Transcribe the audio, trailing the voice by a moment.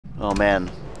Oh man.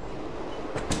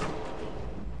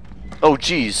 Oh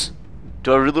jeez.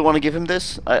 Do I really want to give him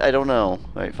this? I don't know.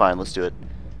 Alright, fine, let's do it.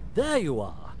 There you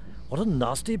are. What a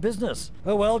nasty business.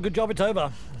 Oh well, good job it's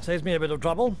over. Saves me a bit of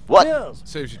trouble. What? Cheers.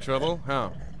 Saves you trouble?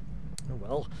 How? Oh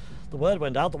well, the word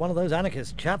went out that one of those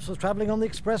anarchist chaps was travelling on the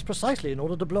express precisely in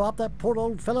order to blow up that poor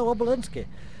old fellow Obolensky.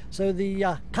 So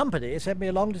the company sent me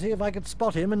along to see if I could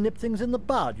spot him and nip things in the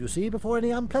bud, you see, before any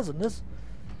unpleasantness.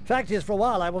 Fact is, for a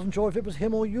while I wasn't sure if it was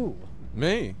him or you.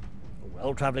 Me?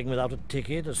 Well, travelling without a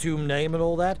ticket, assumed name and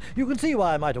all that, you can see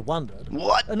why I might have wondered.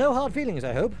 What? No hard feelings,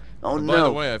 I hope. Oh And no. by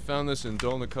the way, I found this in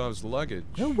Dolnikov's luggage.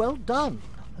 Oh, well done.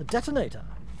 A detonator.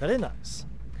 Very nice.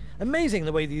 Amazing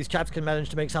the way these chaps can manage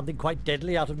to make something quite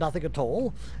deadly out of nothing at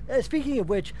all. Speaking of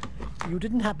which, you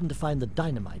didn't happen to find the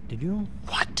dynamite, did you?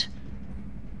 What?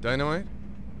 Dynamite?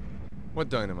 What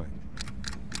dynamite?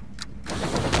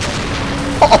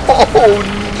 Oh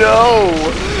no!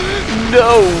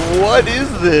 No, what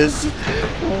is this?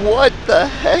 What the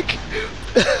heck?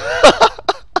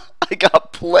 I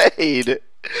got played.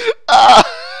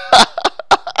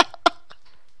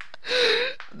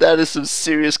 That is some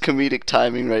serious comedic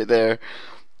timing right there.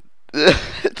 I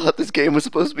thought this game was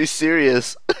supposed to be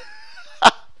serious.